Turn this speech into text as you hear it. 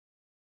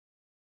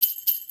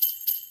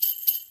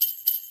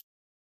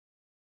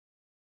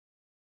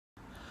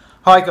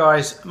Hi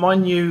guys, my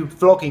new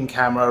vlogging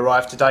camera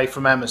arrived today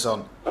from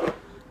Amazon,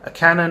 a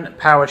Canon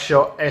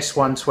POwerShot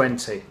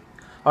S120.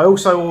 I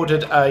also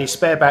ordered a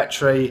spare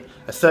battery,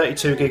 a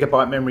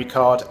 32GB memory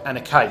card and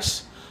a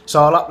case,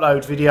 so I'll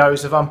upload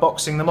videos of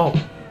unboxing them all.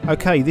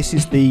 Okay, this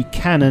is the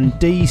Canon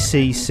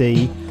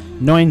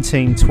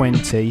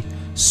DCC-1920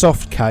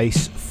 soft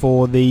case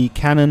for the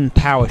Canon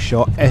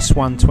POwerShot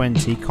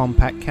S120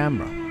 compact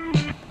camera.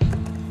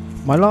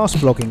 My last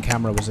vlogging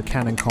camera was a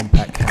Canon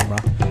compact camera,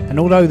 and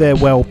although they're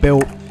well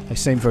built, they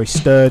seem very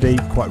sturdy,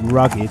 quite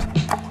rugged,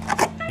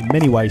 in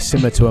many ways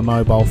similar to a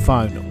mobile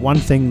phone. One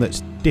thing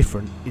that's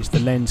different is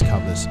the lens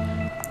covers.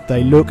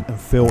 They look and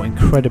feel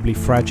incredibly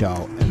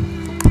fragile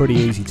and pretty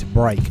easy to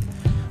break.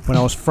 When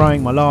I was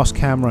throwing my last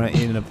camera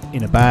in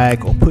a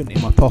bag or putting it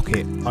in my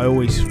pocket, I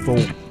always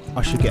thought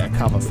I should get a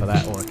cover for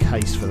that or a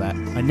case for that.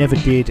 I never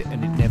did,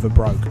 and it never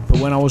broke. But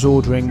when I was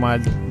ordering my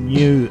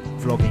new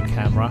vlogging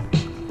camera,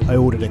 I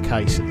ordered a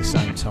case at the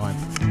same time.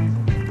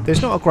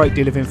 There's not a great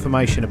deal of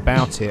information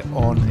about it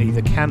on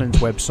either Canon's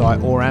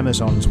website or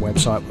Amazon's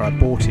website where I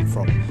bought it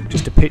from,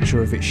 just a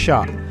picture of it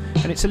shut,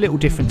 and it's a little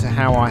different to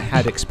how I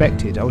had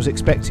expected. I was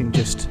expecting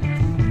just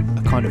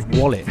a kind of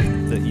wallet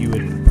that you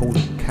would pull the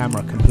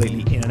camera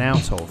completely in and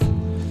out of.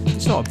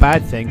 It's not a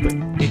bad thing, but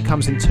it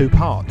comes in two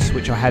parts,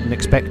 which I hadn't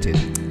expected.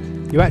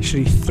 You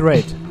actually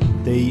thread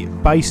the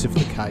base of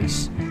the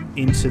case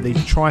into the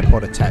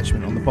tripod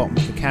attachment on the bottom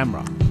of the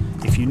camera.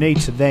 If you need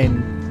to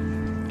then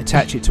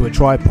attach it to a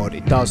tripod,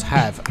 it does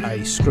have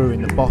a screw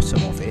in the bottom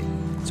of it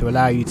to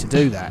allow you to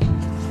do that,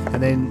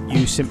 and then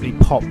you simply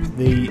pop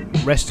the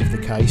rest of the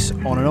case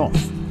on and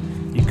off.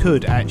 You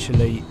could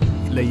actually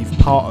leave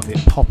part of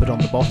it, pop it on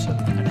the bottom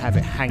and have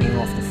it hanging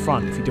off the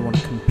front if you do want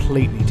to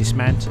completely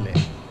dismantle it.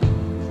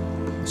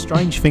 The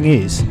strange thing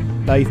is,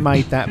 they've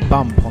made that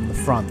bump on the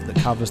front that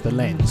covers the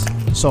lens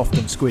soft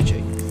and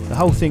squidgy. The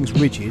whole thing's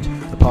rigid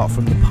apart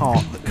from the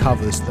part that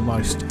covers the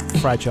most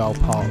fragile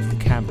part of the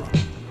camera.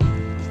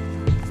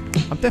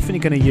 I'm definitely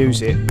going to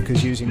use it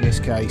because using this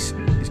case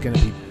is going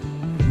to be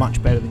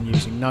much better than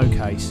using no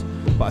case,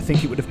 but I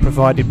think it would have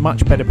provided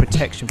much better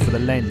protection for the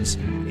lens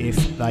if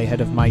they had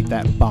have made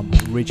that bump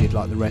rigid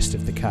like the rest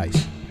of the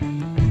case.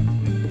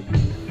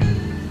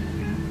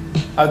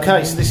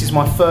 Okay, so this is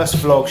my first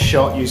vlog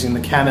shot using the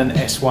Canon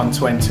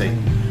S120,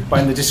 but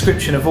in the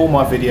description of all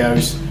my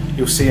videos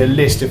you'll see a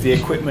list of the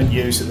equipment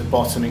used at the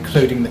bottom,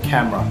 including the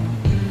camera.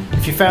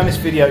 If you found this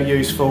video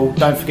useful,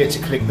 don't forget to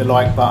click the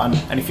like button,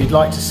 and if you'd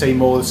like to see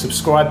more, the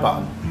subscribe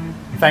button.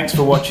 Thanks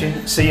for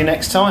watching, see you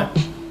next time.